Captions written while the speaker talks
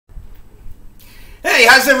Hey,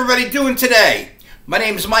 how's everybody doing today? My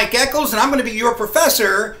name is Mike Eccles, and I'm going to be your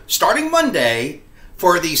professor starting Monday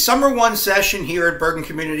for the Summer 1 session here at Bergen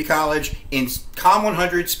Community College in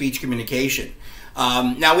Com-100 Speech Communication.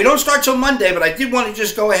 Now, we don't start till Monday, but I did want to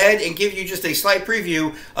just go ahead and give you just a slight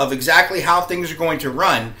preview of exactly how things are going to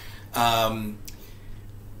run.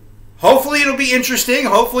 Hopefully it'll be interesting.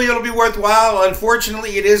 Hopefully it'll be worthwhile.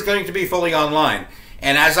 Unfortunately, it is going to be fully online.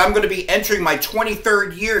 And as I'm going to be entering my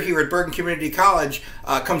 23rd year here at Bergen Community College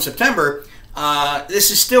come September, this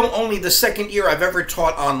is still only the second year I've ever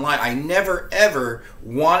taught online. I never, ever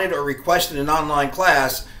wanted or requested an online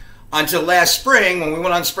class until last spring when we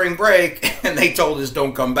went on spring break and they told us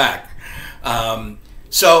don't come back.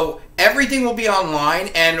 So everything will be online,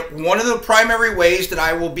 and one of the primary ways that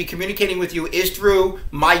I will be communicating with you is through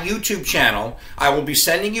my YouTube channel. I will be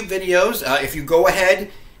sending you videos. If you go ahead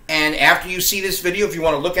and after you see this video, if you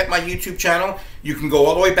want to look at my YouTube channel, you can go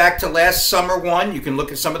all the way back to last summer one. You can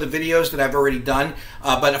look at some of the videos that I've already done.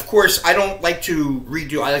 But of course, I don't like to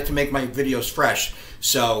redo. I like to make my videos fresh.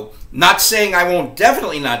 So not saying I won't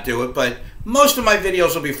definitely not do it, but most of my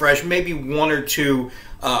videos will be fresh. Maybe one or two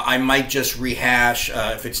I might just rehash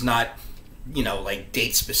if it's not, you know, like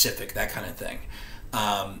date specific, that kind of thing.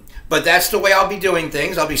 But that's the way I'll be doing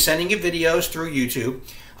things. I'll be sending you videos through YouTube.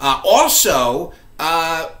 Also,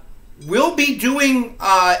 we'll be doing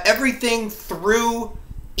everything through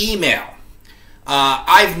email.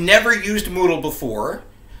 I've never used Moodle before.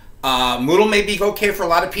 Moodle may be okay for a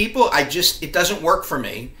lot of people. It doesn't work for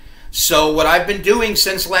me. So what I've been doing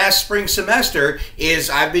since last spring semester is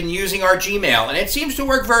I've been using our Gmail, and it seems to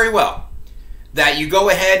work very well. That you go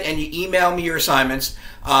ahead and you email me your assignments.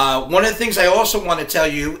 One of the things I also want to tell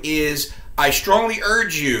you is I strongly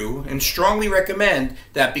urge you and strongly recommend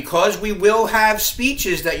that because we will have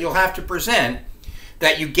speeches that you'll have to present,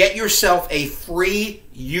 that you get yourself a free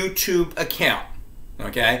YouTube account.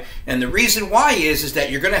 Okay? And the reason why is that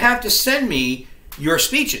you're going to have to send me your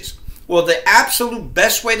speeches. Well, the absolute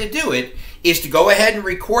best way to do it is to go ahead and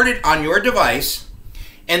record it on your device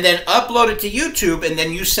and then upload it to YouTube, and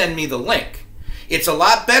then you send me the link. It's a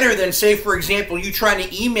lot better than, say, for example, you trying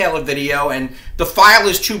to email a video and the file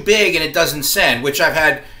is too big and it doesn't send, which I've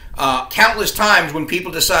had countless times when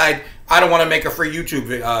people decide, I don't want to make a free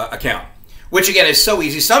YouTube account, which, again, is so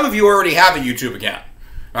easy. Some of you already have a YouTube account.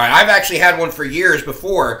 All right, I've actually had one for years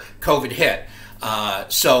before COVID hit.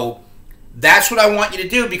 So that's what I want you to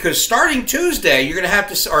do, because starting Tuesday, you're going to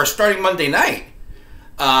have to, or starting Monday night,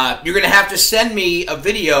 you're going to have to send me a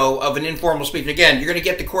video of an informal speech. Again, you're going to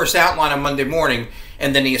get the course outline on Monday morning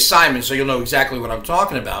and then the assignment, so you'll know exactly what I'm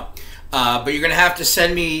talking about. But you're going to have to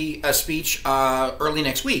send me a speech early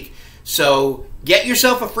next week. So get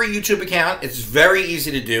yourself a free YouTube account. It's very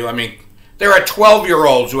easy to do. I mean, there are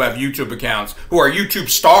 12-year-olds who have YouTube accounts, who are YouTube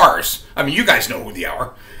stars. I mean, you guys know who they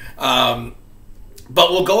are.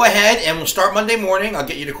 But we'll go ahead and we'll start Monday morning. I'll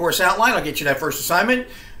get you the course outline. I'll get you that first assignment.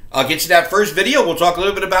 I'll get you that first video. We'll talk a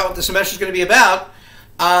little bit about what the semester is going to be about.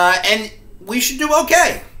 And we should do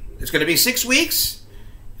okay. It's going to be 6 weeks.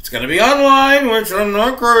 It's going to be online, which I'm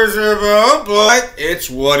not crazy about, but it's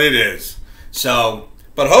what it is. So,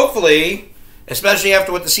 but hopefully, especially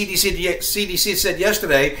after what the CDC said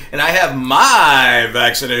yesterday, and I have my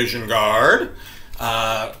vaccination card,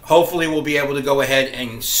 hopefully we'll be able to go ahead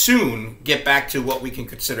and soon get back to what we can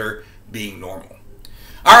consider being normal.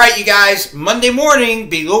 All right, you guys, Monday morning,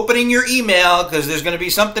 be opening your email because there's going to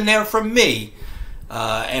be something there from me.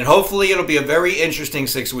 And hopefully it'll be a very interesting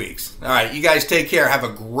 6 weeks. All right, you guys take care. Have a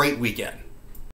great weekend.